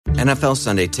NFL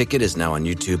Sunday Ticket is now on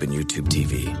YouTube and YouTube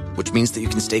TV, which means that you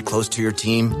can stay close to your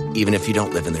team even if you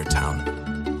don't live in their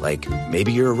town. Like,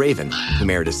 maybe you're a Raven who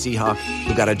married a Seahawk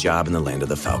who got a job in the land of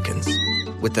the Falcons.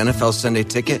 With NFL Sunday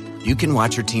Ticket, you can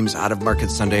watch your team's out-of-market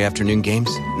Sunday afternoon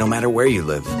games no matter where you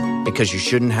live, because you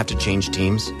shouldn't have to change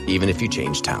teams even if you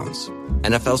change towns.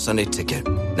 NFL Sunday Ticket,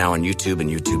 now on YouTube and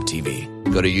YouTube TV.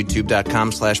 Go to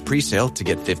youtube.com/presale to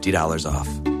get $50 off.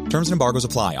 Terms and embargoes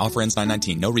apply. Offer ends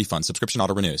 9/19. No refund. Subscription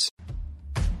auto renews.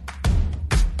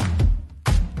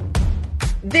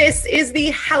 This is the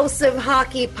House of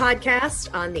Hockey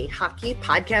podcast on the Hockey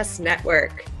Podcast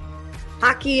Network.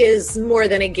 Hockey is more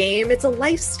than a game. It's a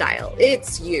lifestyle.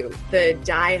 It's you, the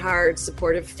diehard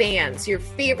supportive fans, your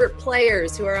favorite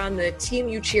players who are on the team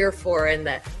you cheer for, and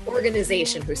the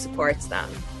organization who supports them.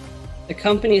 The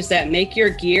companies that make your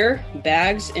gear,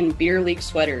 bags, and beer league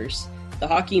sweaters. The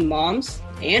hockey moms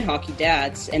and hockey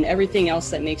dads, and everything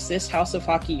else that makes this House of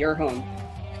Hockey your home.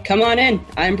 Come on in.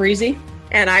 I'm Breezy.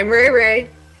 And I'm Ray Ray.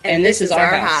 And this is our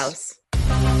house.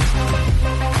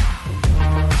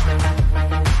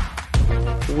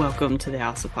 Welcome to the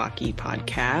House of Hockey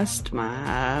podcast.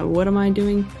 What am I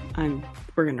doing?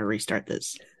 We're going to restart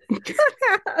this.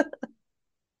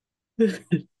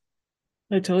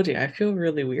 I told you, I feel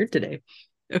really weird today.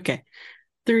 Okay.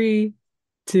 3,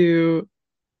 2,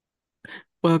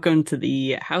 welcome to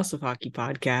the House of Hockey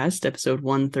podcast, episode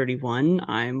 131.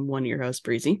 I'm one of your hosts,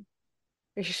 Breezy.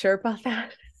 Are you sure about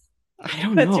that? I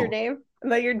don't know. That's your name?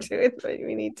 That you're doing what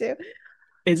we need to.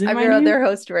 Is it I'm my your name? other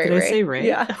host, Ray. Did I say Ray?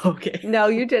 Yeah. Okay. No,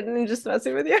 you didn't. I'm just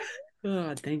messing with you.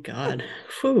 Oh, thank God.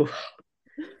 Whew.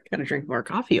 Gotta drink more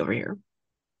coffee over here.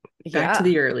 Yeah. Back to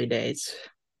the early days.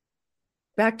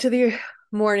 Back to the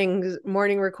morning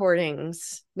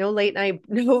recordings. No late night,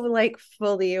 no like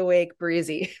fully awake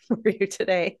Breezy for you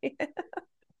today.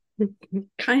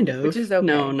 Kind of. Which is okay.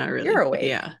 No, not really. You're awake.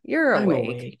 Yeah. You're I'm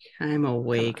awake. I'm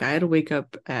awake. I had to wake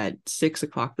up at 6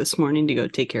 o'clock this morning to go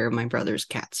take care of my brother's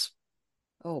cats.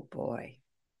 Oh boy.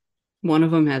 One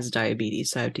of them has diabetes,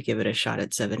 so I have to give it a shot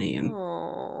at 7 a.m.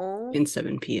 Oh. and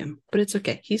 7 p.m. But it's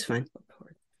okay. He's fine.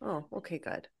 Oh, okay,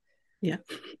 good. Yeah.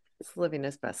 He's living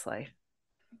his best life.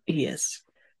 He is.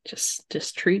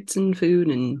 Just treats and food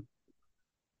and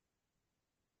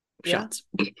shots.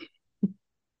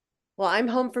 Well, I'm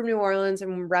home from New Orleans.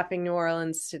 I'm repping New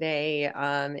Orleans today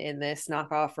in this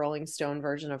knockoff Rolling Stone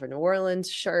version of a New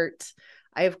Orleans shirt.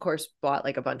 I, of course, bought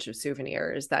like a bunch of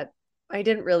souvenirs that I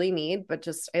didn't really need, but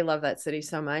just I love that city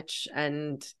so much,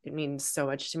 and it means so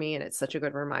much to me. And it's such a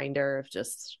good reminder of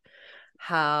just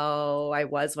how I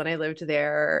was when I lived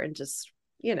there, and just,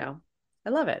 I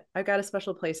love it. I've got a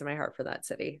special place in my heart for that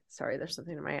city. Sorry, there's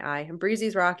something in my eye. And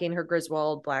Breezy's rocking her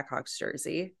Griswold Blackhawks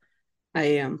jersey. I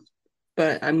am.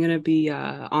 But I'm going to be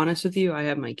honest with you. I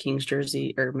have my Kings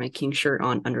jersey or my Kings shirt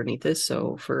on underneath this.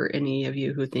 So for any of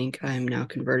you who think I'm now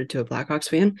converted to a Blackhawks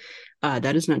fan,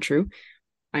 that is not true.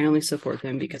 I only support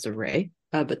them because of Ray.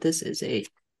 But this is a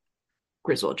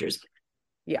Griswold jersey.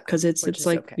 Yeah. Because it's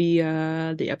like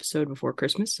okay. the episode before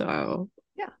Christmas. So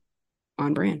yeah,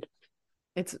 on brand.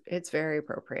 It's very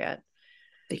appropriate.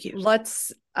 Thank you.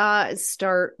 Let's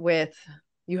start with,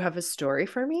 you have a story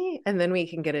for me, and then we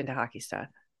can get into hockey stuff.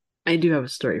 I do have a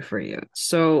story for you.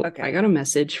 So okay. I got a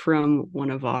message from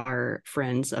one of our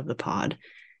friends of the pod.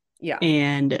 Yeah.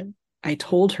 And I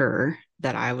told her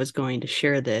that I was going to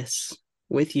share this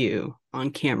with you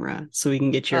on camera so we can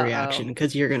get your reaction,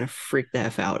 because you're going to freak the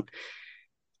F out.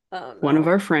 No. One of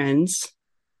our friends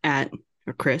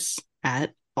Chris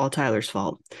at All Tyler's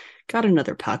Fault got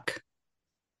another puck.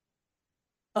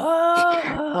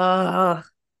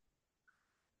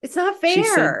 It's not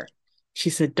fair. She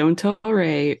said, don't tell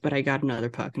Ray, but I got another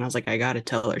puck. And I was like, I got to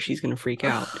tell her. She's going to freak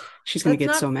out. She's going to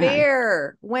get so mad.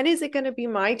 Fair. When is it going to be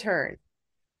my turn?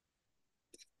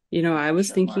 I was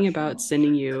thinking about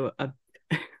sending you a...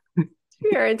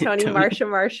 Here, and Tony,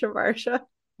 Marsha.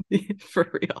 For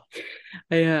real.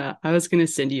 I was going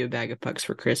to send you a bag of pucks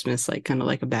for Christmas, like kind of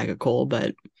like a bag of coal,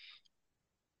 but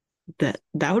that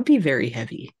would be very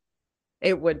heavy.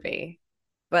 It would be.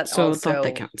 But so also, thought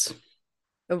that counts.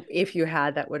 If you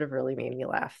had, that would have really made me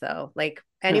laugh, though. Like,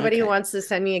 anybody who wants to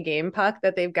send me a game puck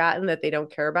that they've gotten that they don't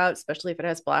care about, especially if it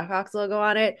has Blackhawks logo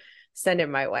on it, send it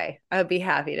my way. I would be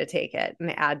happy to take it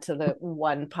and add to the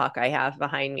one puck I have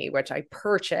behind me, which I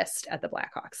purchased at the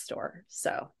Blackhawks store.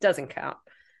 So doesn't count.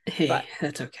 Hey, but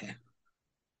that's okay.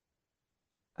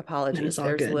 Apologies.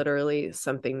 There's good. Literally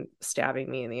something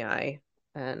stabbing me in the eye,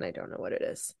 and I don't know what it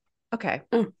is. Okay.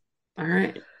 Oh, all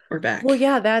right. We're back. Well,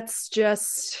 yeah, that's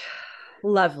just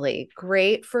lovely.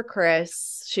 Great for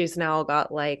Chris. She's now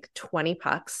got like 20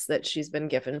 pucks that she's been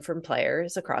given from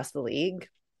players across the league.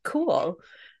 Cool.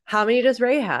 How many does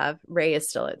Ray have? Ray is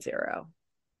still at 0.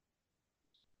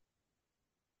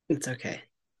 It's okay.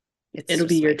 It's It'll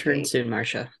be just your my turn fate. soon,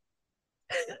 Marcia.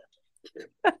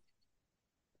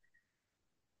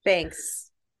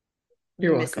 Thanks,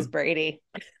 You're Mrs. welcome. Brady.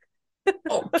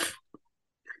 Oh,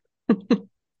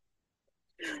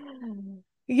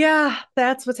 Yeah,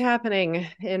 that's what's happening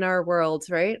in our world,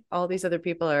 right? All these other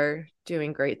people are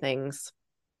doing great things,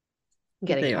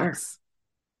 getting they are. pucks.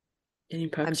 Any I'm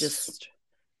pucks? just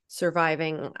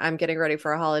surviving. I'm getting ready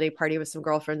for a holiday party with some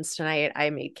girlfriends tonight. I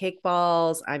made cake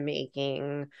balls. I'm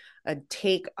making a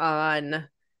take on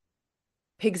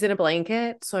pigs in a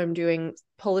blanket. So I'm doing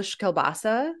Polish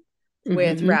kielbasa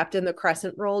with Mm-hmm. wrapped in the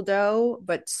crescent roll dough,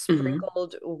 but Mm-hmm.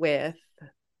 sprinkled with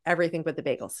everything but the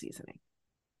bagel seasoning.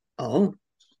 Oh,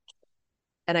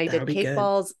 And I that'll did be cake good.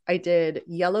 balls. I did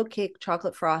yellow cake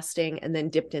chocolate frosting and then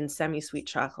dipped in semi-sweet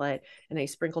chocolate. And I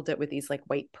sprinkled it with these like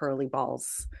white pearly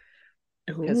balls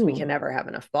because we Ooh, can never have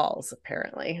enough balls,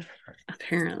 apparently.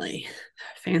 apparently.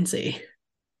 Fancy.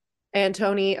 And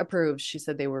Tony approved. She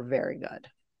said they were very good.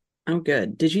 Oh,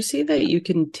 good. Did you see that you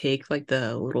can take like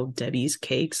the little Debbie's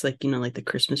cakes, like, like the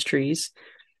Christmas trees,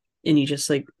 and you just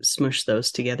like smush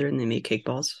those together and they make cake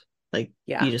balls? Like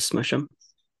Yeah. you just smush them.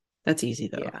 That's easy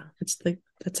though. Yeah.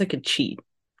 That's like a cheat.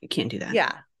 You can't do that.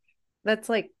 Yeah. That's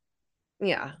like,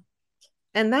 yeah.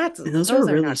 And And those are those are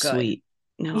really not good. sweet.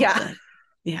 No, Yeah. that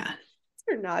yeah.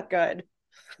 They're not good.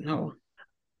 No.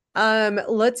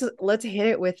 Let's hit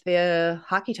it with the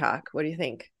hockey talk. What do you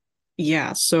think?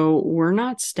 Yeah, so we're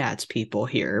not stats people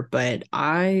here, but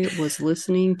I was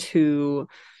listening to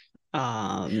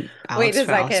Wait Alex a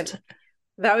second. Faust.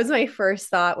 That was my first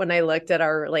thought when I looked at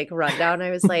our like rundown. I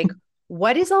was like,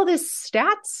 what is all this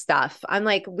stats stuff? I'm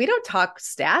like, we don't talk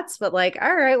stats, but like,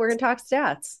 all right, we're gonna talk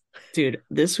stats. Dude,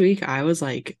 this week I was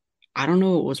like, I don't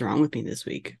know what was wrong with me this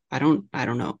week. I don't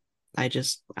know. I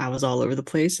was all over the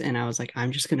place and I was like,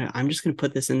 I'm just gonna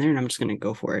put this in there and I'm just gonna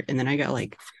go for it. And then I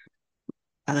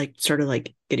like started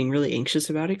like getting really anxious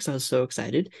about it because I was so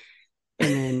excited. And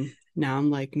then now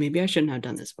I'm like, maybe I shouldn't have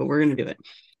done this, but we're gonna do it.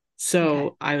 So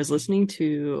Okay. I was listening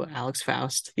to Alex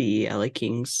Faust, the LA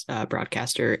Kings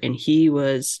broadcaster, and he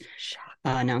was Shock.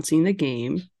 announcing the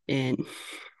game in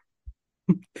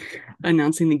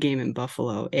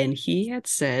Buffalo, and he had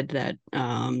said that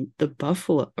the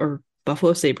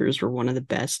Buffalo Sabres were one of the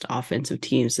best offensive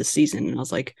teams this season, and I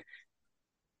was like,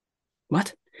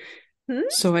 what? Hmm?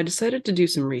 So I decided to do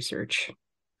some research,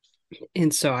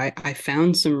 and so I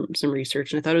found some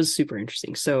research, and I thought it was super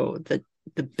interesting. So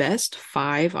the best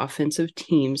 5 offensive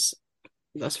teams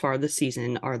thus far this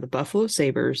season are the Buffalo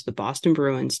Sabres, the Boston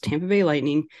Bruins, Tampa Bay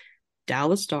Lightning,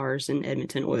 Dallas Stars, and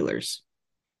Edmonton Oilers.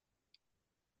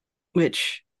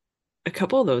 Which a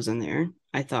couple of those in there,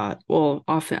 I thought, well,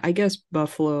 often I guess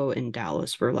Buffalo and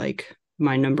Dallas were like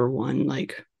my number one,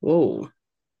 like, whoa,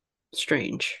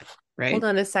 strange, Hold right?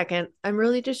 on a second. I'm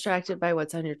really distracted by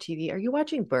what's on your TV. Are you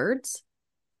watching Birds?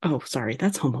 Oh, sorry,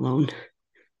 that's Home Alone.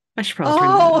 I should probably turn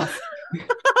that Oh, off.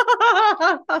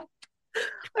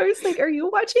 I was like, are you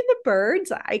watching the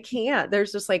birds? I can't.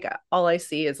 There's just like all I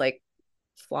see is like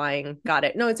flying. Got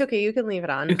it. No, it's okay. You can leave it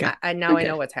on. Okay, I now I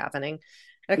know okay, what's happening.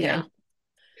 yeah. Okay.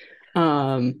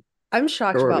 Um, I'm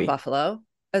shocked where were about we? Buffalo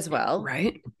as well.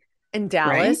 Right, And right,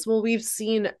 Dallas. Well, we've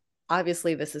seen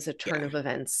obviously this is a turn yeah. of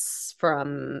events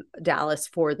from Dallas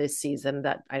for this season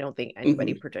that I don't think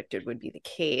anybody Hmm. predicted would be the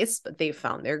case, but they've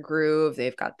found their groove.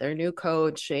 They've got their new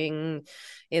coaching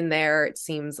in there. It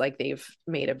seems like they've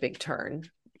made a big turn.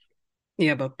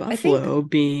 Yeah, but I think, Buffalo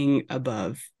being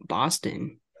above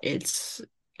Boston, it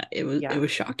yeah,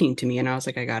 was shocking to me, and I was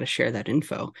like, I got to share that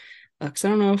info because I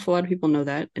don't know if a lot of people know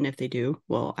that, and if they do,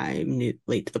 well, I'm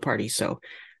late to the party. So,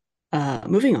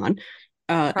 moving on.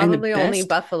 And the probably only best,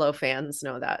 Buffalo fans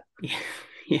know that. yeah,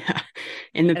 yeah,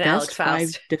 and the And best Alex five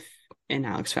Faust. and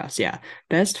Alex Faust, yeah,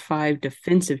 best 5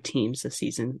 defensive teams this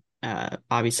season.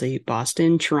 Obviously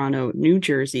Boston, Toronto, New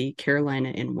Jersey,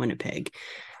 Carolina, and Winnipeg.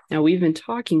 Now we've been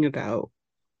talking about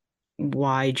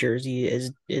why Jersey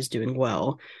is doing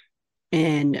well.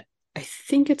 And I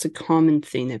think it's a common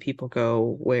thing that people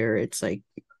go where it's like,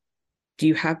 do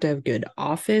you have to have good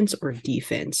offense or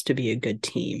defense to be a good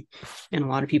team? And a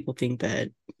lot of people think that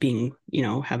being,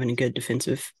 having a good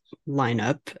defensive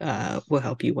lineup will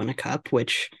help you win a cup,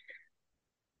 which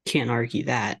can't argue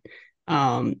that.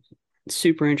 Um,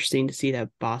 Super interesting to see that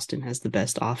Boston has the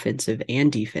best offensive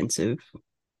and defensive,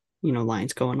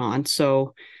 lines going on.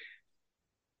 So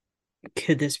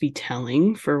could this be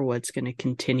telling for what's going to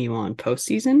continue on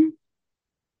postseason?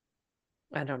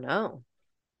 I don't know.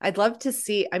 I'd love to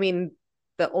see. I mean,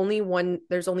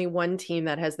 there's only one team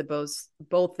that has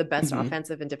both the best Mhm.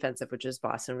 offensive and defensive, which is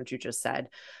Boston, which you just said.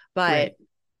 But Right.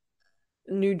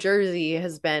 New Jersey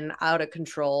has been out of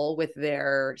control with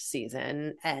their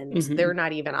season, and they're Mhm.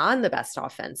 not even on the best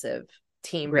offensive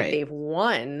team, but Right. they've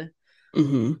won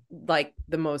Mhm. like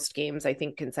the most games, I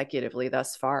think, consecutively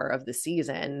thus far of the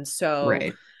season. So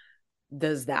Right.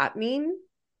 does that mean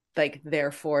like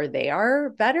therefore they are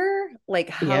better? Like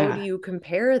how do Yeah. you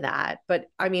compare that? But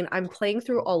I mean, I'm playing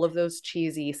through all of those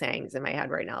cheesy sayings in my head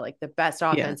right now. Like the best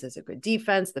Yeah. offense is a good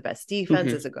defense, the best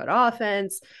defense Mhm. is a good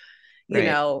offense. You Right.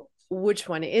 know, which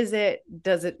one is it?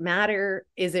 Does it matter?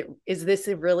 Is this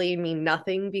really mean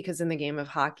nothing? Because in the game of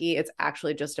hockey, it's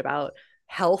actually just about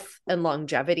health and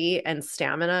longevity and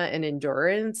stamina and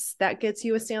endurance that gets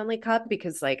you a Stanley Cup,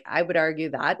 because like I would argue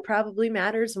that probably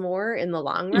matters more in the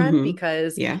long run, Mhm.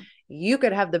 because Yeah. you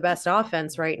could have the best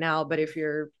offense right now, but if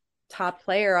your top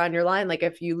player on your line, like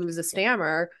if you lose a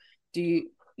stammer, do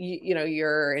you know,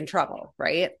 you're in trouble,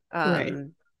 right? Right.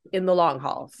 In the long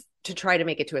haul to try to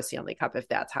make it to a Stanley Cup, if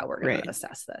that's how we're going to Right.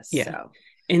 assess this. Yeah. So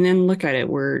And then look at it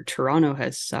where Toronto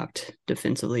has sucked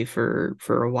defensively for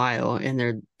a while, and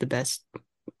they're the best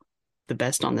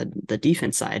on the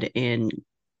defense side. And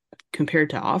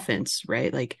compared to offense,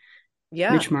 right? Like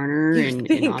yeah, Mitch Marner you and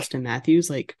think, Austin Matthews,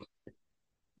 like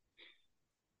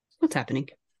what's happening?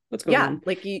 What's going yeah, on?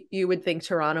 like you would think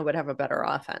Toronto would have a better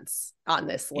offense on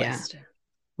this Yeah. list.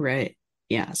 Right.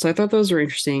 Yeah. So I thought those were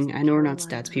interesting. I know we're not stats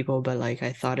Carolina. people, but like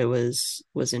I thought it was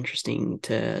interesting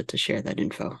to share that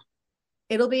info.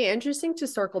 It'll be interesting to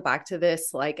circle back to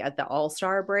this like at the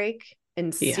All-Star break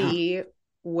and Yeah. see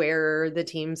where the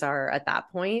teams are at that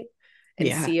point and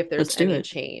Yeah. see if there's Let's do any it.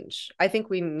 change. I think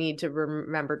we need to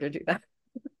remember to do that.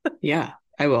 Yeah,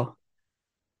 I will.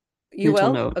 You Mental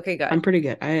will? note. Okay, good. I'm pretty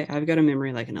good. I've got a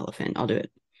memory like an elephant. I'll do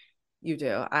it. You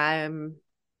do. I'm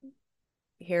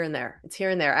here and there. It's here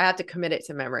and there. I have to commit it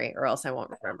to memory or else I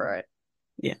won't remember it.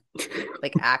 Yeah.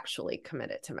 Like actually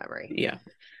commit it to memory. Yeah.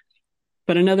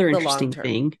 But another The long interesting term.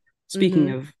 thing, speaking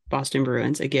Mm-hmm. of Boston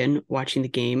Bruins, again, watching the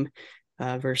game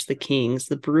versus the Kings,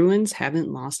 the Bruins haven't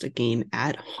lost a game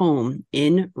at home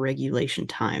in regulation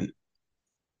time.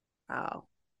 Wow.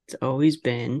 It's always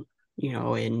been,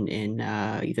 in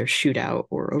either shootout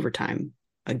or overtime.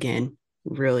 Again,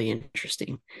 really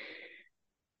interesting.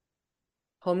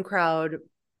 Home crowd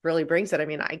really brings it. I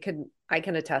mean, I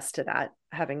can attest to that,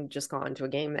 having just gone to a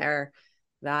game there.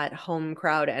 That home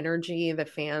crowd energy, the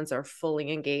fans are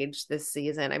fully engaged this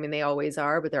season. I mean, they always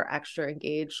are, but they're extra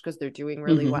engaged because they're doing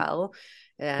really Hmm. well.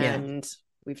 Yeah. And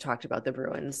we've talked about the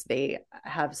Bruins. They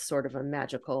have sort of a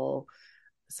magical.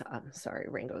 I'm sorry,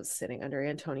 Ringo's sitting under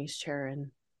Antoni's chair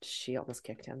and she almost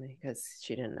kicked him because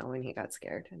she didn't know when he got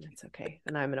scared, and it's okay.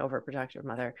 And I'm an overprotective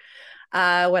mother.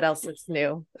 What else is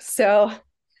new? So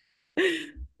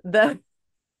the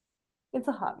it's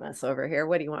a hot mess over here.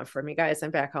 What do you want from me, guys? I'm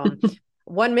back home.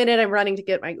 1 minute I'm running to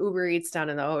get my Uber Eats down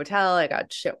in the hotel. I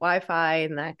got shit Wi-Fi.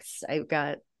 Next, I've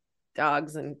got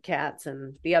dogs and cats,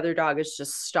 and the other dog is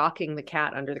just stalking the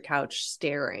cat under the couch,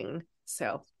 staring.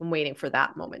 So I'm waiting for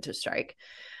that moment to strike.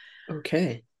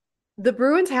 Okay. The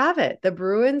Bruins have it. The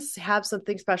Bruins have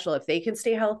something special. If they can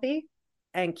stay healthy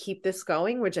and keep this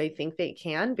going, which I think they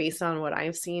can based on what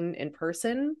I've seen in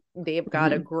person, they've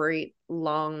got a Hmm. great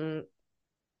long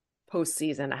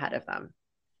postseason ahead of them.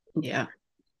 Yeah.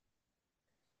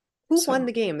 Who So won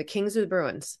the game, the Kings or the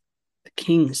Bruins?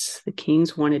 the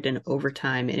Kings won it in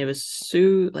overtime, and it was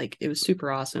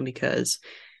super awesome because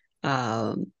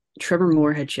Trevor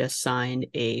Moore had just signed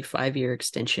a 5-year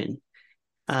extension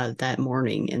that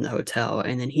morning in the hotel,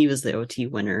 and then he was the OT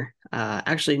winner.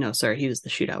 Actually, no, sorry, he was the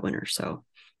shootout winner. So,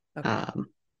 Okay.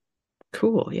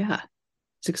 cool. Yeah,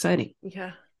 it's exciting.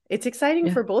 Yeah. It's exciting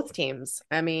Yeah, for both teams.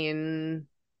 I mean,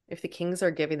 if the Kings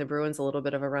are giving the Bruins a little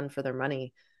bit of a run for their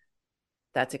money,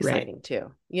 that's right. exciting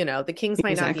too. You know, the Kings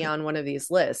might not be Exactly. on one of these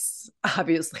lists.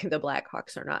 Obviously, the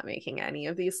Blackhawks are not making any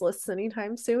of these lists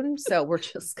anytime soon. So we're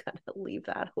just going to leave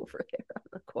that over there on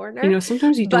the corner.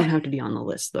 Sometimes you don't But have to be on the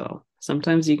list though.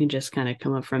 Sometimes you can just kind of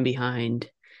come up from behind.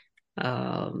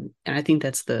 And I think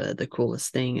that's the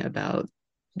coolest thing about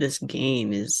this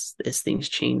game is things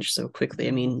change so quickly.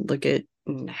 I mean, look at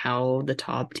how the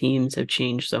top teams have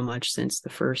changed so much since the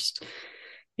first,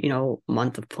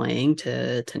 month of playing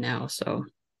to now. So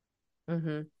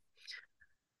mm-hmm.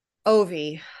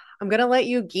 Ovi, I'm going to let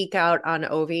you geek out on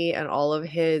Ovi and all of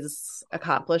his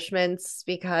accomplishments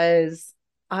because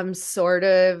I'm sort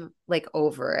of like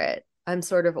over it. I'm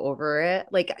sort of over it.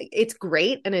 Like it's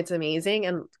great and it's amazing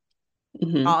and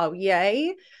mhm. oh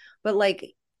yay. But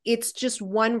like it's just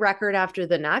one record after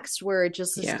the next where it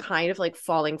just is kind of like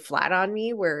falling flat on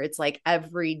me, where it's like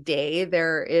every day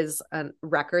there is a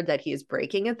record that he is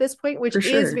breaking at this point, which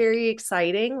is very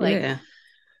exciting. Like,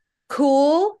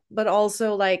 cool, but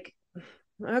also like,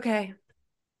 okay.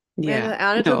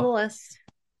 Add it to the list.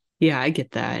 Yeah, I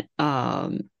get that.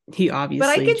 He obviously,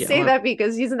 but I can say that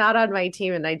because he's not on my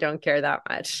team and I don't care that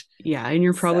much. Yeah, and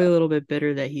you're probably a little bit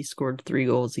bitter that he scored 3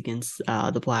 goals against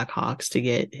the Blackhawks to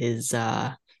get his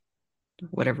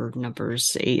whatever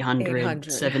numbers,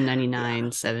 800,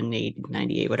 799,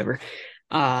 798, whatever.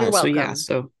 You're welcome.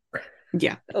 So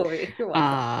you're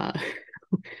welcome.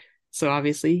 So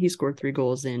obviously he scored 3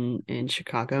 goals in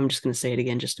Chicago. I'm just going to say it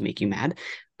again just to make you mad.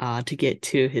 To get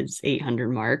to his 800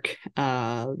 mark.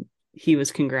 He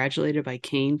was congratulated by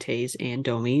Kane, Taves, and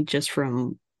Domi just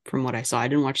from what I saw. I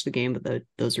didn't watch the game, but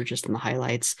those are just in the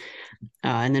highlights.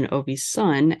 And then Ovi's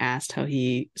son asked how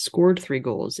he scored 3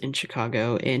 goals in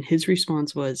Chicago, and his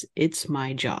response was, "It's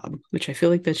my job," which I feel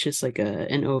like that's just like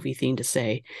an Ovi thing to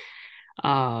say.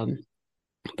 But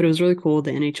it was really cool.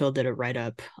 The NHL did a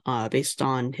write-up based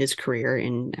on his career,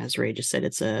 and as Ray just said,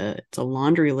 it's a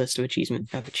laundry list of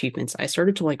achievements. I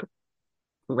started to like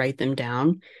write them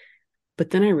down, but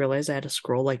then I realized I had to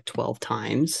scroll like 12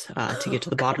 times to get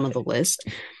to the bottom of the list.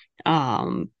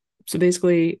 So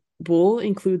basically, we'll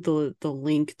include the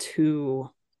link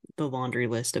to the laundry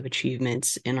list of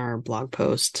achievements in our blog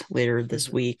post later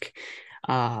this week,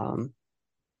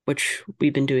 which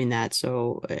we've been doing that.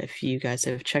 So if you guys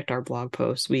have checked our blog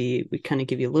post, we kind of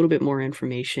give you a little bit more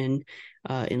information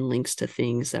and links to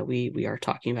things that we are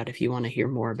talking about if you want to hear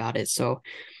more about it. So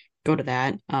go to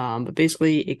that. But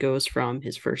basically it goes from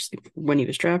his first, when he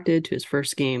was drafted, to his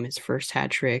first game, his first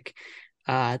hat trick,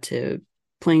 to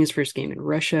playing his first game in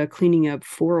Russia, cleaning up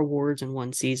 4 awards in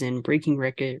 1 season, breaking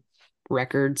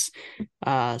records,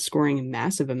 scoring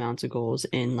massive amounts of goals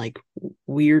in like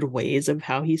weird ways of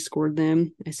how he scored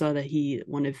them. I saw that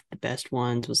one of the best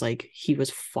ones was like he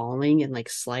was falling and like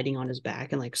sliding on his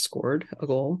back and like scored a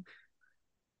goal.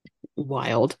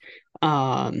 Wild.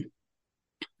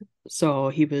 So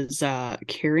he was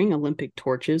carrying Olympic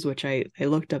torches, which I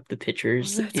looked up the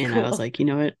pictures and cool. I was like, you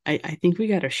know what? I think we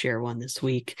got to share one this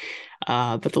week.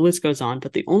 But the list goes on.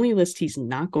 But the only list he's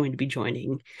not going to be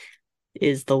joining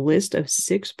is the list of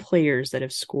 6 players that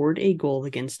have scored a goal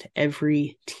against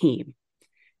every team.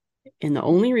 And the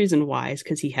only reason why is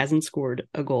because he hasn't scored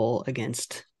a goal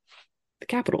against the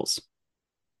Capitals.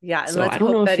 Yeah, and so let's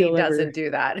hope that he doesn't do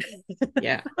that.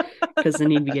 Yeah, because then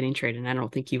he'd be getting traded, and I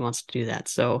don't think he wants to do that.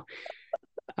 So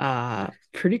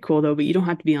pretty cool, though, but you don't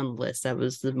have to be on the list. That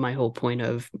was my whole point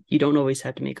of you don't always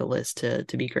have to make a list to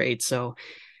be great. So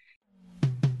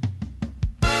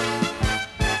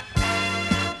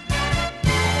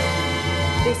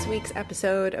this week's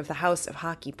episode of the House of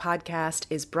Hockey podcast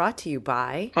is brought to you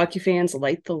by hockey fans.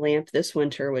 Light the lamp this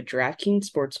winter with DraftKings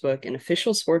Sportsbook, an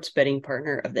official sports betting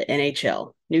partner of the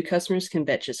NHL. New customers can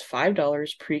bet just $5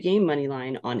 pregame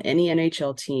moneyline on any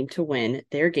NHL team to win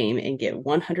their game and get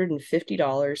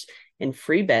 $150 in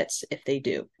free bets if they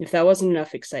do. If that wasn't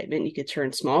enough excitement, you could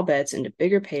turn small bets into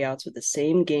bigger payouts with the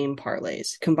same game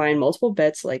parlays. Combine multiple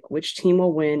bets like which team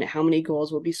will win, how many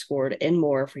goals will be scored, and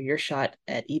more for your shot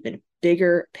at even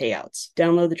bigger payouts.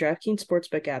 Download the DraftKings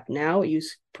Sportsbook app now.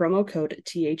 Use promo code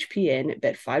THPN.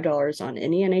 Bet $5 on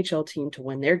any NHL team to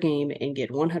win their game and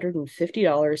get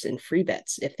 $150 in free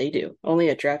bets if they do. Only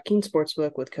at DraftKings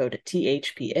Sportsbook with code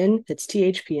THPN. That's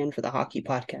THPN for the Hockey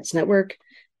Podcast Network.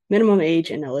 Minimum age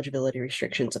and eligibility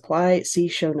restrictions apply. See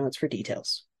show notes for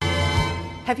details.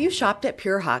 Have you shopped at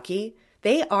Pure Hockey?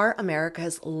 They are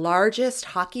America's largest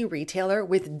hockey retailer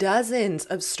with dozens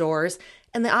of stores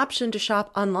and the option to shop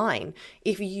online.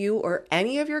 If you or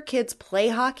any of your kids play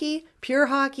hockey, Pure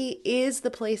Hockey is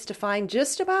the place to find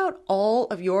just about all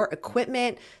of your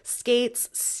equipment, skates,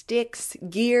 sticks,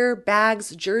 gear,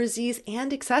 bags, jerseys,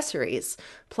 and accessories.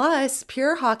 Plus,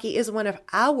 Pure Hockey is one of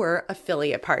our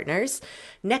affiliate partners.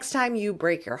 Next time you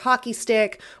break your hockey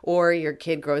stick or your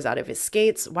kid grows out of his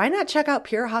skates, why not check out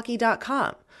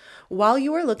purehockey.com? While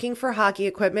you are looking for hockey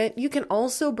equipment, you can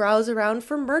also browse around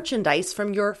for merchandise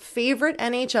from your favorite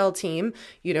NHL team,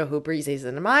 you know who Breezy's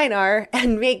and mine are,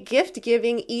 and make gift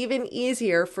giving even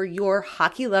easier for your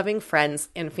hockey-loving friends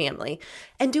and family.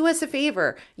 And do us a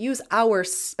favor, use our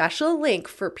special link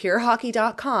for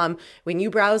purehockey.com when you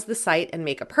browse the site and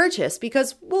make a purchase,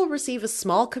 because we'll receive a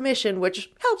small commission,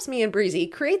 which helps me and Breezy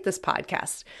create this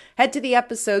podcast. Head to the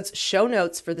episode's show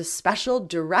notes for the special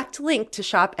direct link to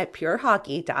shop at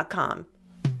purehockey.com.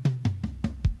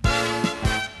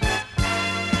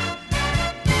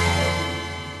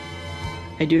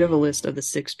 I do have a list of the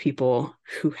 6 people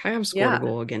who have scored Yeah. a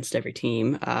goal against every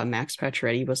team. Max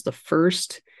Pacioretty was the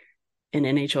first in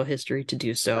NHL history to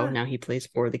do so. Now he plays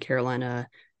for the Carolina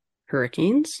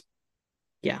Hurricanes.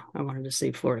 Yeah, I wanted to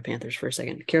say Florida Panthers for a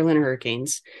second. Carolina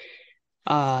Hurricanes.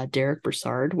 Derek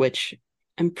Brassard, which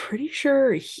I'm pretty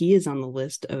sure he is on the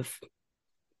list of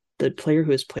the player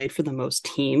who has played for the most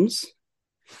teams.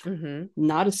 Mm-hmm.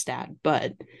 Not a stat,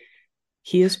 but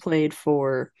he has played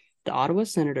for the Ottawa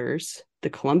Senators, the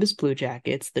Columbus Blue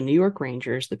Jackets, the New York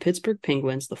Rangers, the Pittsburgh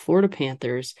Penguins, the Florida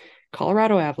Panthers,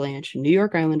 Colorado Avalanche, New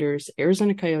York Islanders,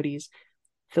 Arizona Coyotes,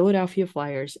 Philadelphia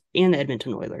Flyers, and the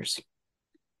Edmonton Oilers.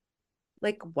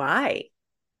 Like, why?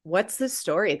 What's the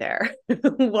story there?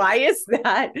 Why is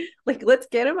that? Like, let's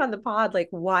get him on the pod. Like,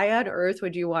 why on earth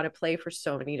would you want to play for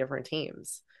so many different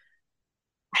teams?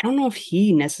 I don't know if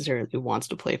he necessarily wants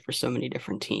to play for so many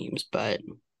different teams, but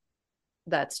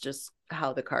That's just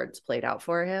how the cards played out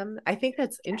for him. I think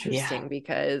that's interesting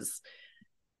because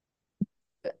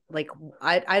like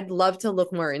I'd love to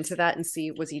look more into that and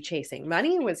see, was he chasing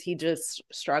money? Was he just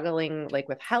struggling like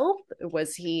with health?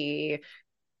 Is he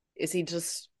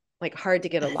just like hard to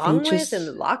get along with in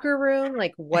the locker room?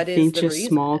 Like, what is the reason?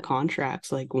 Small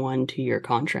contracts, like 1-2-year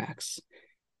contracts.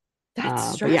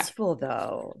 That's stressful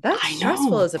though. That's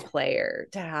stressful as a player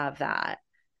to have that.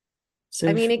 So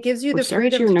I mean, it gives you the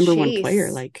freedom to your number chase. One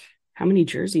player. Like, how many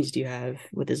jerseys do you have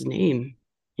with his name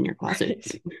in your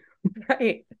closet?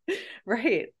 Right.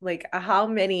 Like, how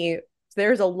many?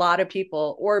 There's a lot of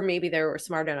people, or maybe they were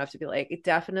smart enough to be like,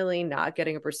 definitely not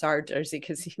getting a Brassard jersey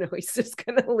because he's just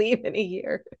gonna leave in a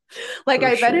year. Like,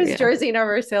 I bet his jersey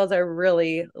number sales are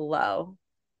really low.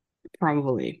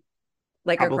 Probably.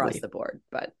 Across the board,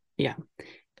 but yeah.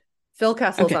 Phil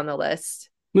Kessel's on the list.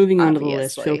 Moving on to the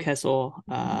list, Phil Kessel.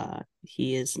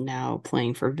 He is now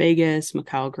playing for Vegas.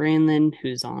 Mikhail Granlund,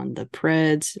 who's on the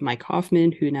Preds. Mike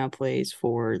Hoffman, who now plays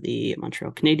for the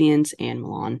Montreal Canadiens, and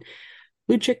Milan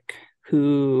Lucic,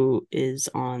 who is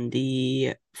on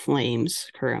the Flames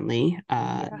currently.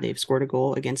 They've scored a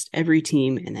goal against every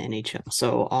team in the NHL,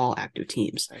 so all active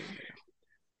teams,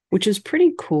 which is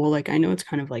pretty cool. Like, I know it's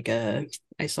kind of like I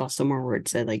saw somewhere where it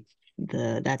said like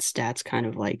that stat's kind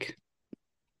of like,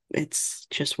 it's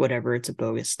just whatever, it's a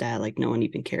bogus stat, like no one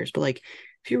even cares. But like,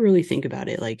 if you really think about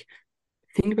it, like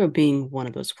think about being one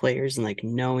of those players and like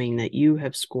knowing that you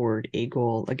have scored a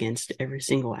goal against every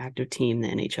single active team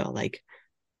in the NHL. Like,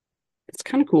 it's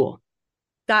kind of cool.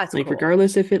 That's like cool.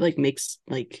 Regardless if it like makes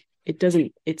like it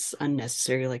doesn't, it's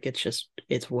unnecessary, like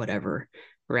it's whatever,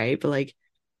 right? But like,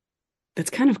 that's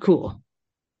kind of cool.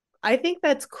 I think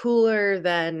that's cooler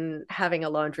than having a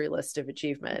laundry list of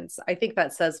achievements. I think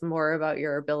that says more about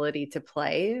your ability to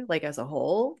play, like, as a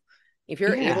whole. If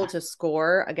you're able to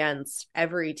score against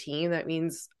every team, that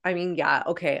means,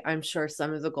 okay, I'm sure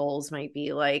some of the goals might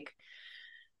be like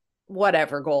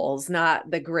whatever goals,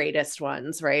 not the greatest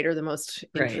ones, right? Or the most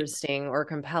interesting or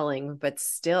compelling, but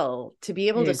still to be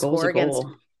able to score against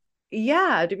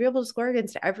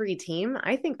every team,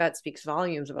 I think that speaks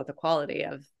volumes about the quality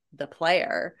of the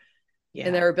player.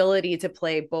 And their ability to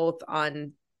play both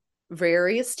on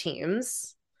various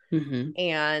teams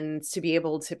and to be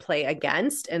able to play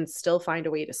against and still find a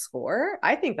way to score.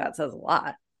 I think that says a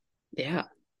lot. Yeah,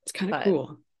 it's kind of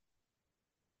cool.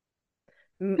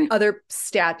 Other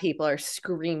stat people are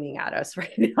screaming at us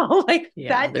right now. Like,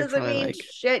 that doesn't mean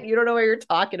shit. You don't know what you're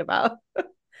talking about.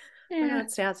 We're not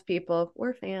stats people.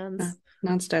 We're fans.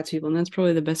 Not stats people. And that's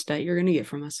probably the best stat you're going to get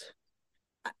from us.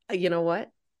 You know what?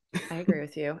 I agree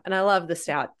with you. And I love the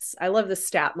stats. I love the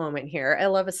stat moment here. I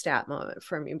love a stat moment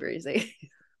from you, Breezy.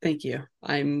 Thank you.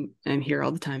 I'm here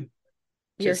all the time.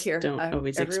 You're here. Don't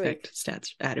always expect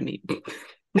stats out of me.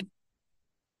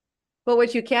 But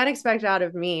what you can expect out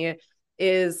of me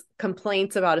is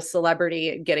complaints about a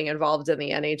celebrity getting involved in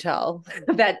the NHL.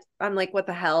 That I'm like, what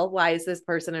the hell? Why is this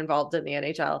person involved in the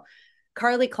NHL?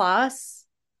 Karlie Kloss.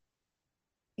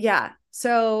 Yeah.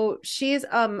 So she's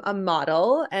a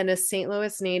model and a St.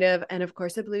 Louis native, and of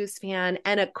course a Blues fan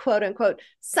and a quote unquote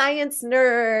science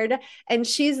nerd. And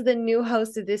she's the new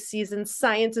host of this season's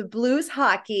Science of Blues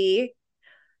Hockey.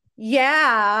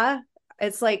 Yeah.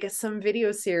 It's like some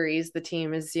video series the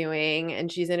team is doing,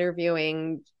 and she's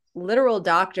interviewing literal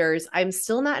doctors. I'm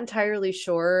still not entirely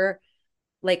sure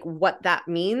like what that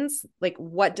means. Like,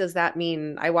 what does that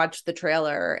mean? I watched the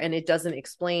trailer and it doesn't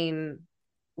explain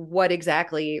what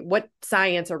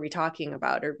science are we talking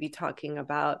about? Are we talking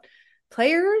about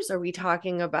players? Are we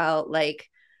talking about like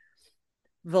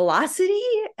velocity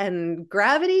and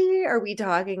gravity? Are we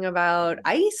talking about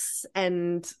ice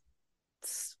and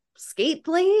skate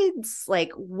blades?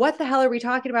 Like, what the hell are we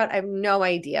talking about? I have no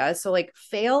idea. So like,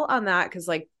 fail on that, because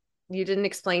like, didn't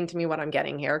explain to me what I'm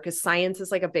getting here, because science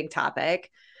is like a big topic.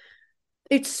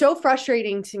 It's so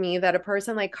frustrating to me that a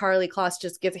person like Karlie Kloss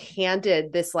just gets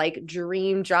handed this like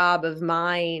dream job of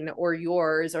mine or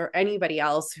yours or anybody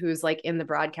else who's like in the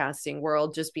broadcasting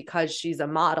world just because she's a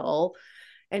model.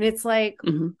 And it's like,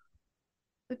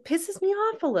 it pisses me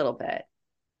off a little bit.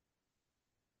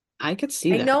 I could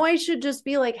see that. I know I should just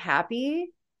be like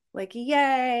happy, like,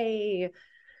 yay,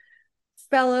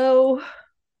 fellow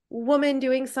woman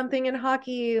doing something in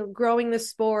hockey, growing the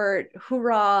sport,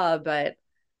 hoorah. But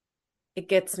it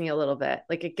gets me a little bit.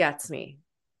 Like, it gets me.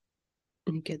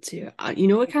 It gets you. You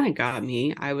know what kind of got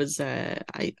me? I listen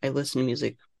to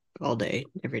music all day,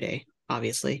 every day,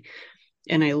 obviously.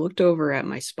 And I looked over at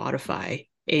my Spotify,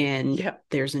 and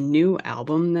there's a new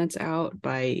album that's out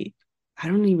by, I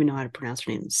don't even know how to pronounce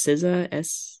her name, SZA,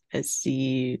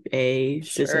 SZA,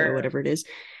 SZA, whatever it is.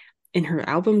 In her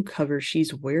album cover,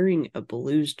 she's wearing a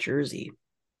Blues jersey.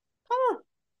 Oh.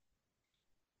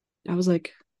 I was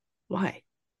like, why?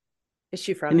 Is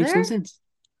she from there? It makes there? no sense.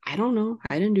 I don't know.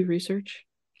 I didn't do research.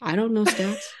 I don't know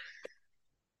stats.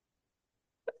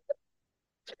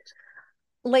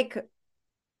 Like,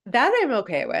 that I'm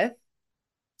okay with.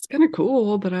 It's kind of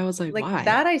cool, but I was like, why?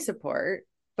 That I support,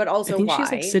 but also I think why?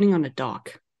 she's like sitting on a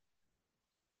dock.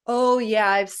 Oh yeah,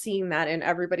 I've seen that, and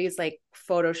everybody's like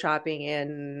photoshopping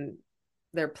in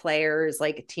their players,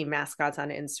 like team mascots on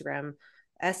Instagram.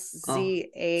 SZA. So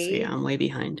yeah, I'm way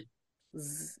behind.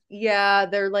 Yeah,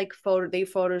 they're like they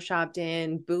photoshopped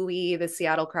in Bowie, the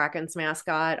Seattle Kraken's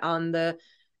mascot, on the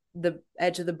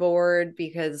edge of the board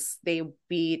because they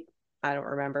beat, I don't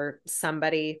remember,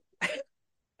 somebody.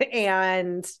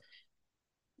 And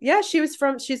yeah, she's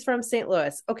from St.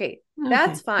 Louis. Okay,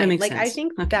 that's fine. That like, sense. I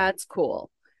think that's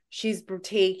cool. She's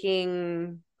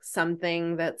taking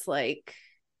something that's like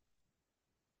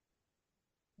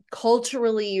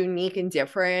culturally unique and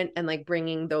different and like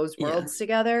bringing those worlds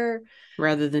together,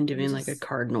 rather than doing like a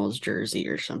Cardinals jersey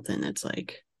or something that's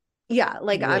like,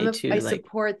 like I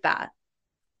support that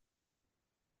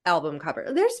album cover.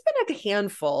 There's been a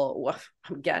handful,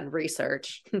 again,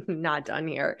 research not done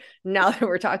here now that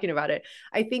we're talking about it.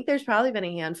 I think there's probably been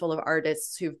a handful of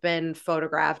artists who've been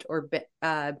photographed or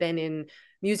been in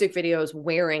music videos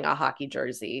wearing a hockey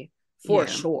jersey for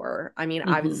sure. I mean,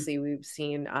 obviously we've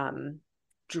seen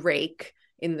Drake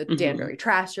in the Danbury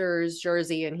Trashers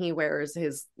jersey, and he wears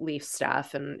his Leaf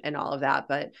stuff and all of that.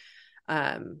 But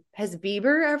has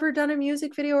Bieber ever done a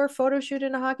music video or photo shoot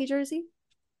in a hockey jersey?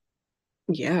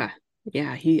 Yeah.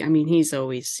 He's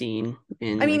always seen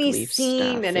in he's Leaf seen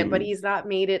stuff in it, but he's not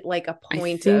made it like a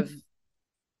point of.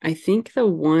 I think the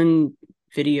one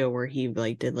video where he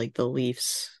like did like the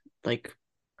Leafs like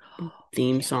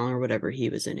theme song or whatever, he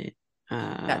was in it.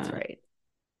 That's right.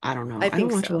 I don't know. I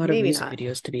don't watch a lot of music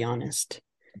videos, to be honest.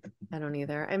 I don't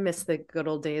either. I miss the good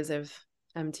old days of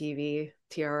MTV,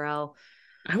 TRL.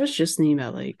 I was just thinking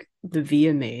about like the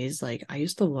VMAs. Like, I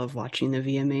used to love watching the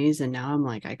VMAs, and now I'm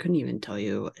like, I couldn't even tell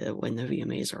you when the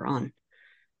VMAs are on.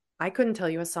 I couldn't tell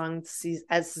you a song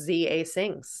SZA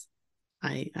sings.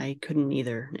 I couldn't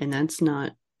either, and that's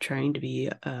not trying to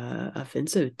be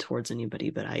offensive towards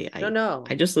anybody, but I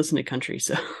just listen to country,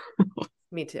 so.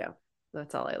 Me too.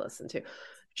 That's all I listen to.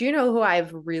 Do you know who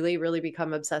I've really, really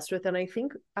become obsessed with? And I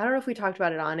don't know if we talked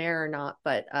about it on air or not,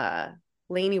 but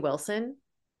Lainey Wilson.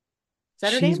 Is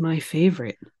that her name? She's my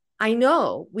favorite. I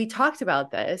know. We talked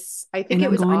about this. I think it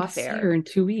was off air. To see her in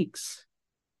 2 weeks.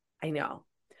 I know.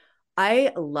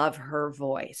 I love her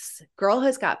voice. Girl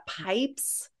has got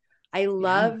pipes. I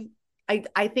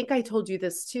think I told you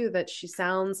this too, that she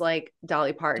sounds like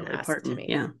Dolly Parton to me.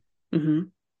 Yeah. Mm-hmm.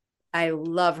 I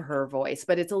love her voice,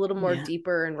 but it's a little more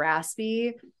deeper and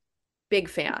raspy. Big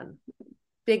fan.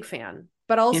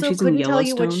 But also couldn't tell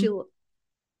you what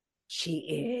she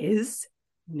is.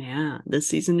 Yeah, this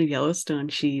season of Yellowstone,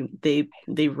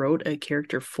 they wrote a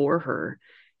character for her,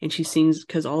 and she sings,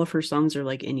 because all of her songs are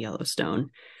like in Yellowstone,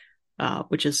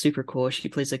 which is super cool. She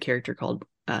plays a character called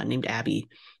named Abby,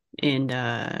 and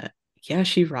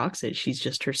she rocks it. She's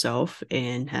just herself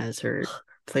and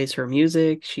plays her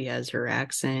music. She has her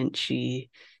accent. She's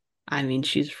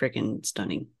freaking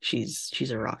stunning.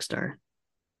 She's a rock star.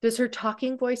 Does her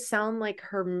talking voice sound like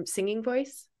her singing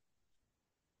voice?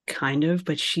 Kind of,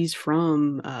 but she's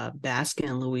from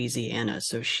Baskin, Louisiana,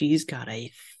 so she's got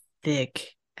a thick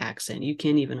accent. You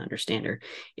can't even understand her.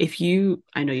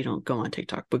 I know you don't go on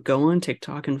TikTok, but go on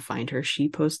TikTok and find her. She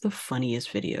posts the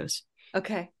funniest videos.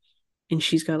 Okay. And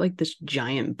she's got like this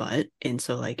giant butt, and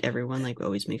so like everyone like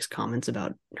always makes comments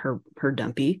about her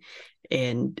dumpy,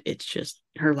 and it's just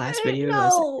her last video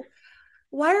was,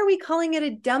 why are we calling it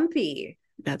a dumpy?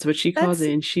 That's what she calls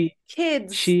it.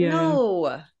 And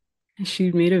no.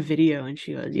 She made a video and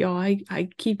she goes, yo, I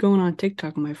keep going on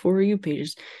TikTok on my For You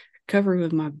pages covered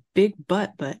with my big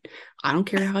butt, but I don't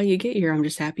care how you get here. I'm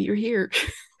just happy you're here.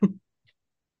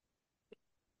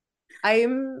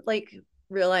 I'm like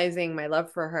realizing my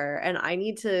love for her, and I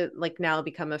need to like now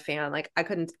become a fan. Like I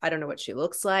don't know what she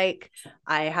looks like.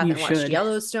 I You haven't watched should.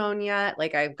 Yellowstone yet.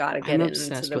 Like I've got to get I'm into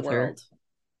obsessed the with her. world.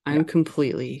 I'm Yeah.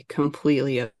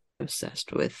 completely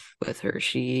obsessed with her.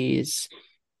 She's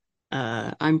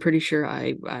I'm pretty sure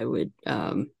I would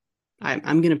I'm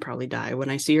gonna probably die when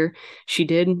I see her. She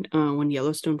did when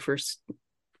Yellowstone first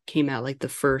came out, like the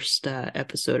first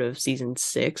episode of season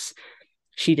 6,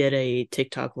 she did a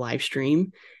TikTok live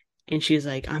stream and she's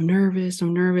like, I'm nervous,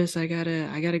 I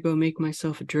gotta go make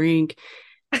myself a drink.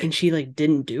 And she like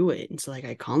didn't do it. And so like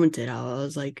I commented, I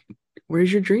was like,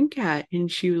 where's your drink at?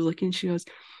 And she was looking, she goes,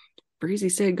 Breezy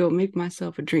said, go make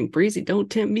myself a drink. Breezy, don't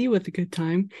tempt me with a good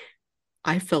time.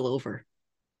 I fell over.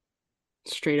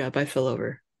 Straight up, I fell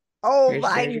over. Oh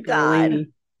my There's your girl, God. Lainey.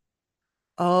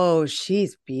 Oh,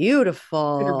 she's Look at her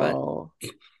butt. beautiful.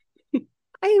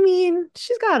 I mean,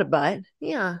 she's got a butt.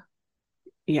 Yeah.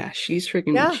 Yeah, she's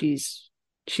freaking, Yeah. she's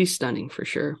stunning for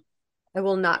sure. I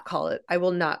will not call it. I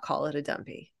will not call it a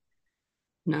dumpy.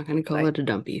 Not gonna call Like, it a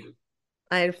dumpy.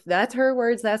 if that's her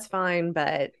words, that's fine,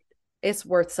 but it's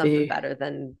worth something Big, better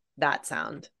than that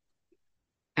sound.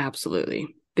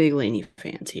 absolutely. Big Lainey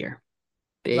fans here.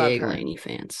 Love Big her. Lainey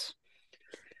fans.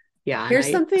 Yeah, and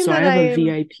Here's something I that have I a am.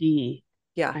 VIP.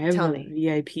 Yeah, I have tell a me.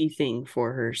 VIP thing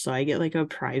for her. So I get like a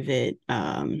private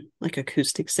like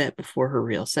acoustic set before her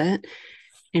real set.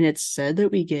 And it's said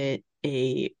that we get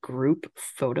a group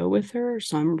photo with her.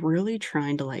 So I'm really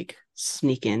trying to like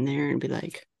sneak in there and be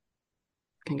like,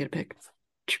 can I get a pic?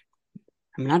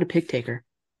 I'm not a pic taker,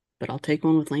 but I'll take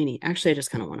one with Lainey. Actually, I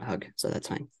just kind of want a hug, so that's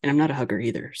fine. And I'm not a hugger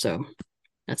either, so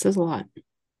that says a lot.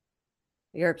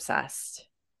 You're obsessed.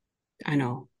 I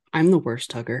know. I'm the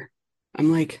worst hugger.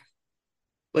 I'm like,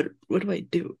 what do I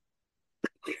do?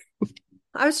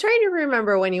 I was trying to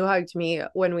remember when you hugged me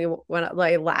when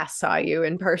I last saw you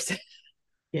in person.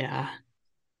 Yeah,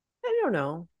 I don't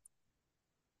know.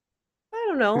 I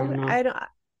don't I know. don't know.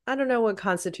 I don't know what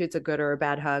constitutes a good or a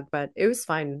bad hug, but it was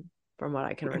fine from what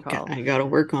I can recall. I gotta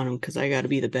work on him because I gotta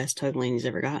be the best hug Lainey's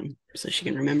ever gotten, so she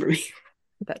can remember me.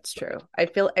 That's true.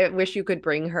 I wish you could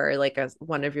bring her like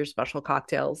one of your special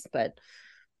cocktails, but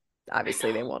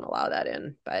obviously they won't allow that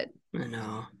in. But I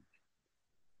know.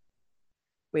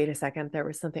 wait a second, there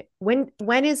was something. When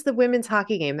is the women's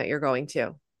hockey game that you're going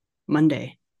to?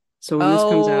 Monday. So when this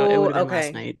comes out, it Oh, would have been last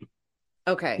okay. night.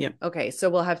 Okay. Yep. Okay. So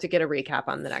we'll have to get a recap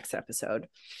on the next episode.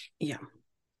 Yeah.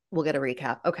 We'll get a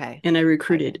recap. Okay. And I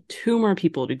recruited 2 more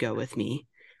people to go with me.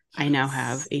 I now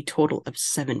have Yes. a total of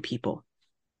 7 people.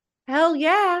 Hell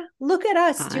yeah. Look at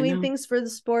us I doing know. things for the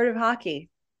sport of hockey.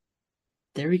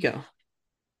 There we go.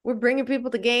 We're bringing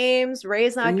people to games.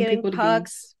 Ray's not Bringing getting people to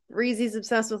pucks. Reezy's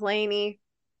obsessed with Lainey.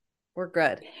 We're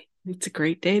good. It's a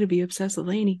great day to be obsessed with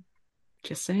Lainey.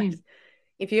 Just saying.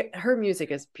 Her music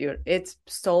is beautiful. It's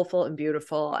soulful and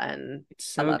beautiful, and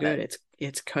It's I so love good. it.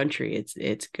 It's country.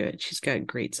 It's good. She's got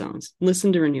great songs.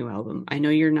 Listen to her new album. I know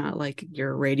you're not like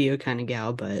you're a radio kind of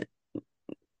gal, but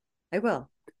I will.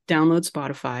 download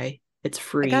Spotify. It's I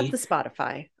got free. the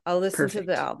Spotify. I'll listen to the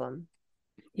Perfect. album.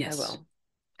 Yes. I will.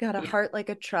 Got a Yeah. heart like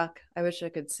a truck. I wish I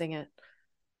could sing it.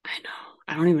 I know.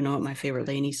 I don't even know what my favorite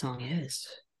Lainey song is.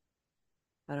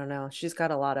 I don't know. She's got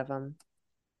a lot of them.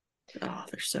 Oh,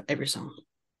 there's so every song.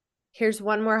 Here's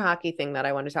one more hockey thing that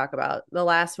I want to talk about. The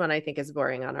last one I think is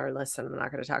boring on our list, and I'm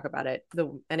not going to talk about it. The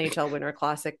NHL Winter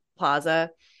Classic Plaza.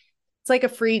 It's like a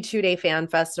free 2-day fan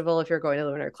festival if you're going to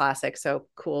the Winter Classic. So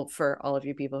cool for all of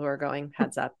you people who are going.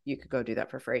 Heads up, you could go do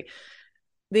that for free.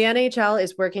 The NHL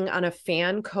is working on a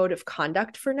fan code of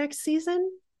conduct for next season.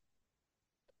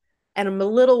 And I'm a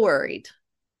little worried.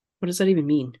 What does that even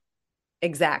mean?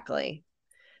 Exactly.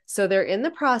 So they're in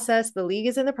the process, the league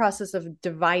is in the process of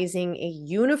devising a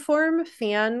uniform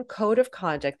fan code of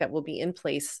conduct that will be in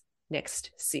place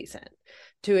next season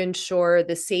to ensure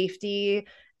the safety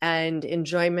and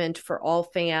enjoyment for all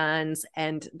fans,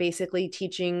 and basically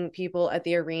teaching people at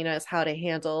the arenas how to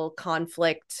handle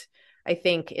conflict, I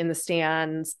think, in the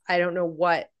stands. I don't know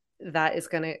what that is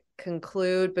going to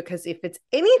conclude, because if it's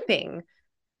anything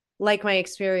like my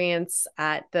experience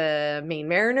at the Maine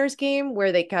Mariners game,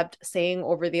 where they kept saying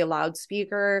over the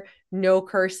loudspeaker, no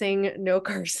cursing, no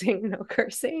cursing, no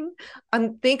cursing. I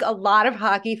think a lot of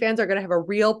hockey fans are going to have a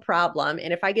real problem.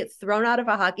 And if I get thrown out of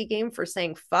a hockey game for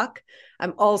saying fuck,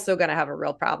 I'm also going to have a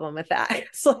real problem with that.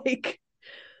 It's like,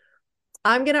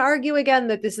 I'm going to argue again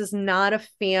that this is not a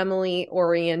family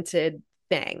oriented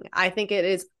thing. I think it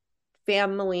is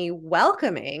family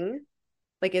welcoming,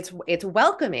 Like it's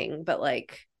welcoming, but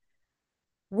like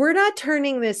we're not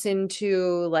turning this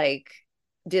into like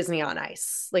Disney on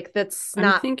Ice. Like that's I'm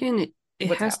not thinking it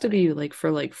what's has to happening be like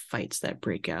for like fights that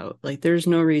break out. Like there's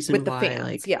no reason with the why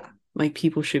fans. Yeah. like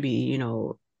people should be, you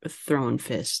know, throwing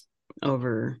fists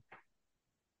over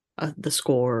the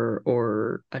score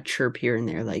or a chirp here and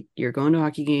there. Like you're going to a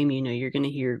hockey game, you know, you're going to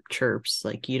hear chirps.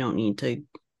 Like you don't need to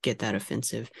get that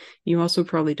offensive. You also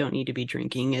probably don't need to be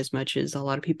drinking as much as a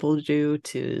lot of people do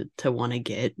to want to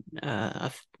get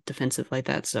defensive like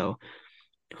that. So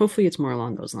hopefully it's more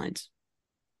along those lines.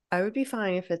 I would be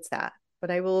fine if it's that,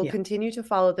 but I will Yeah. continue to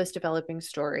follow this developing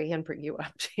story and bring you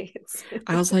updates.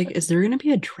 I was like, is there going to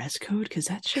be a dress code? Because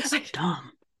that's just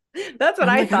dumb. That's what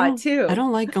I'm I like, thought too. I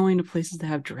don't like going to places that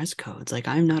have dress codes. Like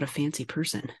I'm not a fancy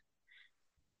person.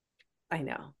 I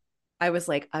know. I was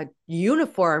like, a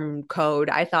uniform code.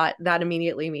 I thought that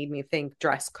immediately made me think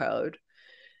dress code.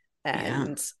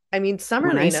 And Yeah. I mean, Summer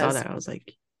When I saw arenas. that, I was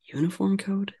like, uniform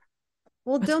code?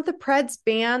 Well, What? don't the Preds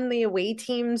ban the away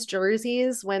team's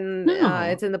jerseys when No.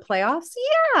 it's in the playoffs?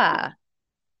 Yeah.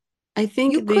 I You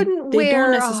think couldn't they don't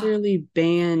wear. necessarily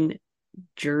ban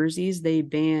jerseys, they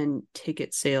ban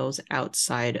ticket sales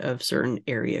outside of certain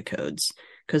area codes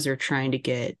because they're trying to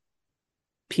get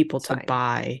people It's to fine.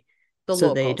 buy The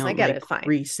so they locals. I don't get like it. Fine.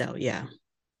 resell. Yeah.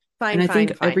 Fine, And I fine,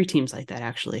 think fine. every team's like that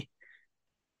actually.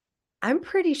 I'm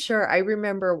pretty sure I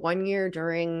remember one year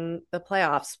during the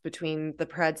playoffs between the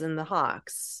Preds and the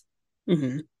Hawks,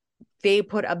 Hmm. they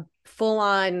put a full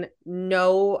on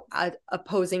no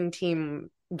opposing team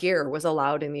gear was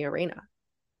allowed in the arena.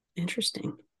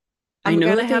 Interesting. I I'm know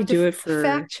gonna that they have do to it for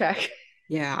fact check.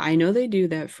 yeah, I know they do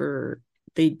that for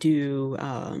they do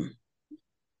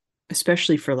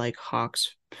especially for like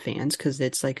Hawks fans because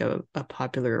it's like a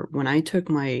popular when I took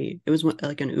my it was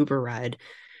like an Uber ride.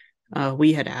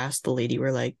 We had asked the lady,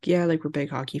 we're like, yeah, like we're big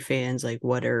hockey fans. Like,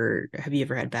 have you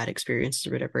ever had bad experiences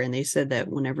or whatever? And they said that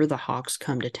whenever the Hawks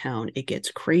come to town, it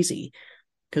gets crazy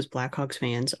because Blackhawks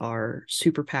fans are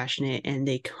super passionate and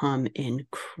they come in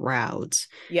crowds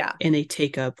Yeah. and they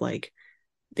take up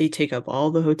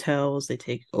all the hotels, they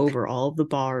take over all of the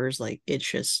bars. Like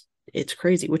it's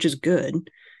crazy, which is good.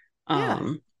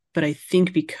 Yeah. But I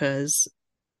think because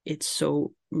it's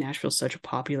so Nashville's such a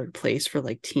popular place for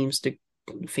like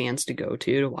fans to go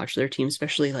to watch their team,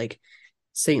 especially like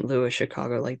St. Louis,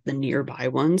 Chicago, like the nearby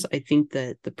ones. I think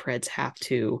that the Preds have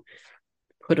to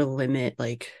put a limit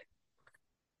like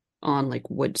on like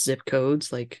what zip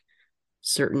codes like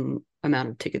certain amount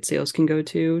of ticket sales can go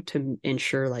to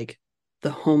ensure like the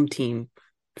home team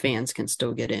fans can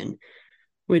still get in,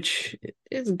 which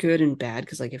is good and bad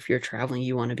because like if you're traveling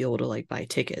you want to be able to like buy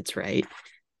tickets, right?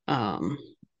 um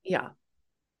Yeah.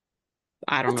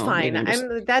 I don't That's know, fine. maybe I'm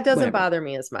just That doesn't whatever. bother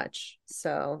me as much.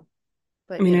 So,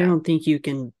 I but mean, I don't think you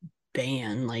can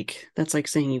that's like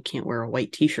saying you can't wear a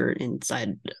white t-shirt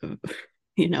inside of,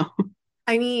 you know.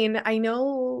 I mean, I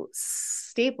know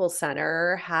Staples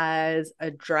Center has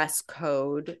a dress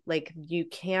code. Like you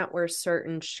can't wear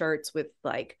certain shirts with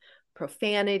like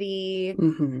profanity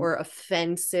Hmm. or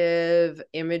offensive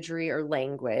imagery or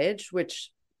language,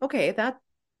 which okay,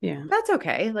 Yeah. that's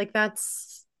okay. Like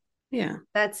Yeah.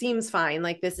 that seems fine.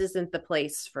 Like this isn't the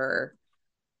place for,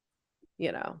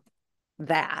 you know,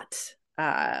 that.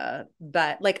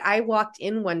 But like I walked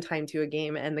in one time to a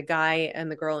game and the guy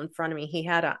and the girl in front of me, he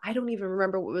had I don't even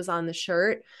remember what was on the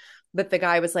shirt, but the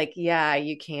guy was like, yeah,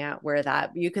 you can't wear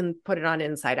that. You can put it on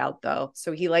inside out though.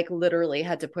 So he like literally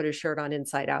had to put his shirt on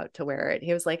inside out to wear it.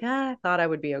 He was like, I thought I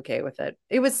would be okay with it.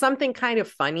 It was something kind of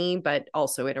funny, but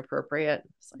also inappropriate.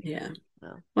 It's like, Yeah.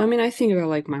 well. Well, I mean, I think about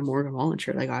like my Morgan Wallen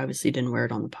shirt. Like, I obviously didn't wear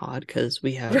it on the pod because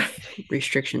we have Right.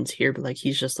 restrictions here, but like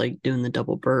he's just like doing the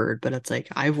double bird. But it's like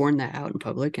I've worn that out in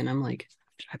public, and I'm like,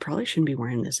 I probably shouldn't be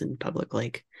wearing this in public.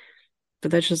 Like,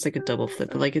 but that's just like a double flip.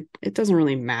 But like it doesn't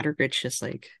really matter. It's just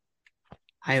like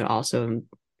I also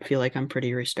feel like I'm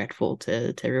pretty respectful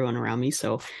to everyone around me.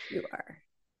 So You are.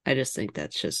 I just think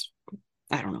that's just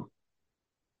I don't know.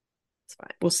 It's fine.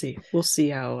 We'll see. We'll see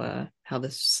how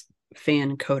this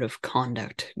fan code of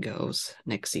conduct goes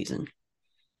next season.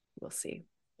 We'll see.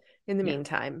 In the Yeah.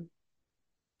 meantime,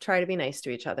 try to be nice to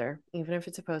each other, even if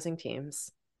it's opposing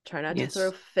teams. Try not to Yes.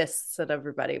 throw fists at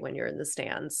everybody when you're in the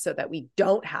stands so that we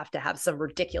don't have to have some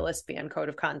ridiculous fan code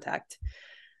of contact.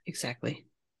 Exactly.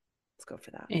 Let's go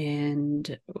for that.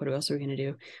 And what else are we going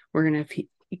to do? We're going to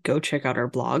go check out our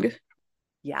blog.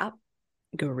 Yeah.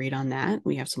 Go read on that.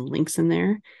 We have some links in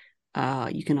there.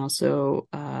 You can also,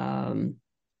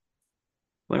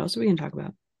 what else are we going to talk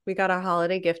about? We got a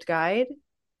holiday gift guide.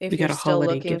 If We you're got a still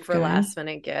holiday looking gift for guide. last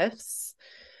minute gifts,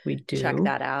 We do. check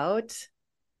that out.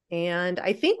 And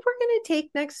I think we're going to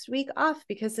take next week off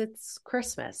because it's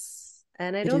Christmas.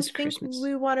 And I don't think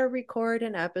we want to record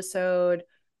an episode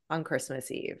on Christmas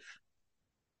Eve.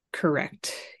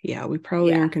 Correct. Yeah, we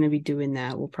probably aren't going to be doing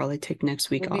that. We'll probably take next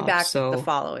week off. We'll be back the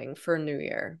following for New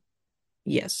Year.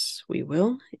 Yes, we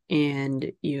will.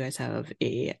 And you guys have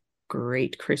a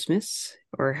great Christmas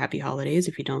or happy holidays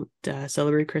if you don't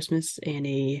celebrate Christmas, and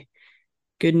a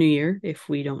good New Year if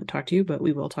we don't talk to you, but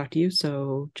we will talk to you.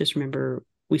 So just remember,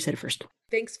 we said it first.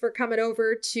 Thanks for coming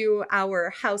over to our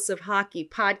House of Hockey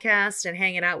podcast and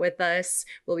hanging out with us.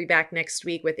 We'll be back next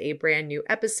week with a brand new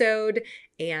episode.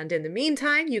 And in the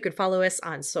meantime, you can follow us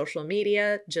on social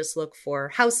media. Just look for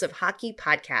House of Hockey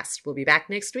podcast. We'll be back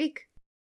next week.